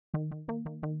Hi,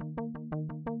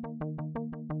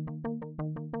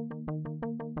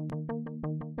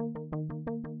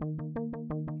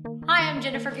 I'm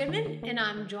Jennifer Goodman, and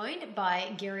I'm joined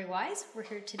by Gary Wise. We're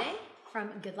here today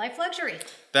from GoodLife Luxury.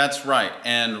 That's right,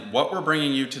 and what we're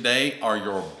bringing you today are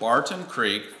your Barton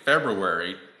Creek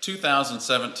February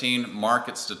 2017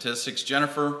 market statistics.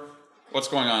 Jennifer, what's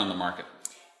going on in the market?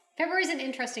 February is an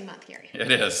interesting month, Gary.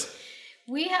 It is.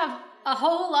 We have a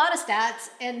whole lot of stats,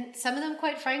 and some of them,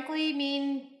 quite frankly,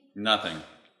 mean Nothing.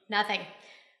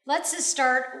 Let's just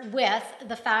start with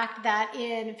the fact that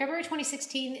in February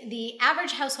 2016, the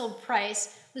average household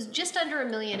price was just under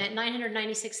 $1 million at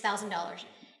 $996,000.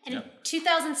 And in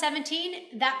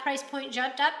 2017, that price point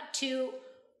jumped up to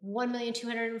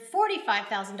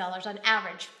 $1,245,000 on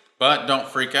average. But don't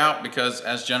freak out, because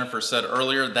as Jennifer said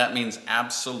earlier, that means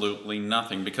absolutely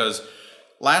nothing, because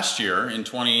last year in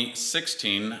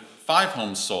 2016, 5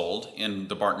 homes sold in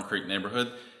the Barton Creek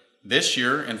neighborhood. This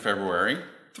year in February,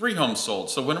 3 homes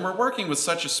sold. So when we're working with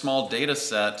such a small data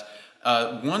set,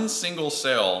 one single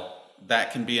sale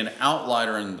that can be an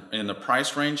outlier in the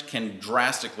price range can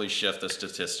drastically shift the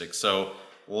statistics. So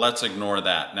let's ignore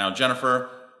that. Now, Jennifer,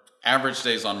 average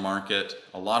days on market,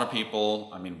 a lot of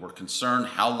people, we're concerned.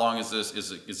 How long is this?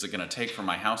 Is it going to take for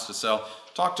my house to sell?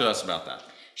 Talk to us about that.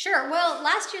 Sure. Well,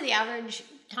 last year the average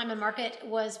time on market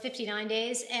was 59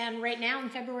 days, and right now in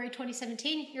February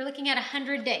 2017, you're looking at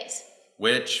 100 days.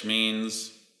 Which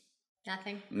means?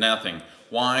 Nothing.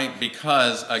 Why?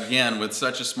 Because, again, with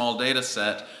such a small data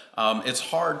set, it's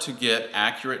hard to get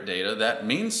accurate data that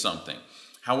means something.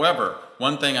 However,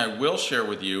 one thing I will share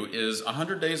with you is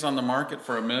 100 days on the market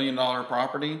for $1 million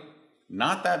property,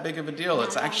 not that big of a deal.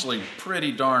 It's actually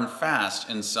pretty darn fast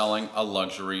in selling a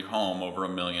luxury home over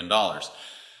 $1 million.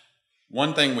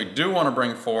 One thing we do want to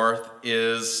bring forth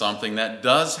is something that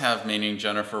does have meaning.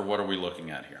 Jennifer, what are we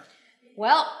looking at here?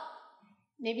 Well,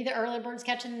 maybe the early bird's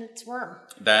catching its worm.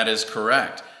 That is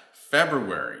correct.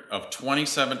 February of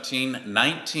 2017,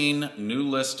 19 new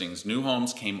listings, new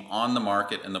homes came on the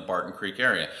market in the Barton Creek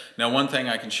area. Now, one thing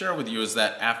I can share with you is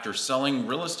that after selling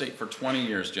real estate for 20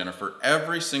 years, Jennifer,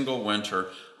 every single winter,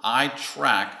 I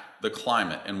track the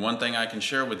climate. And one thing I can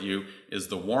share with you is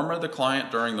the warmer the climate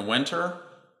during the winter,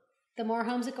 the more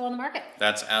homes that go on the market.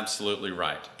 That's absolutely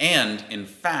right. And in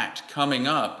fact, coming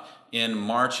up in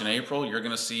March and April, you're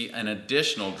going to see an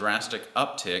additional drastic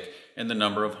uptick in the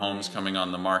number of homes coming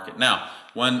on the market. Now,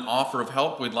 one offer of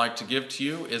help we'd like to give to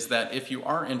you is that if you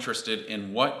are interested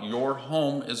in what your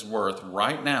home is worth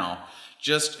right now,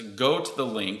 just go to the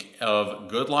link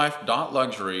of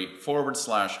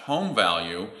goodlife.luxury/home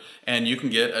value, and you can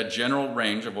get a general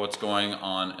range of what's going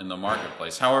on in the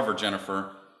marketplace. However,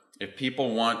 Jennifer, if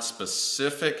people want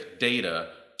specific data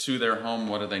to their home,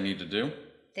 what do they need to do?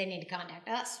 They need to contact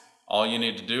us. All you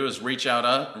need to do is reach out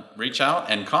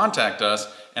and contact us,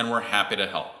 and we're happy to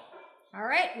help. All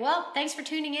right. Well, thanks for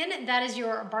tuning in. That is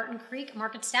your Barton Creek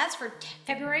market stats for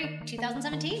February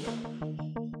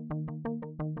 2017.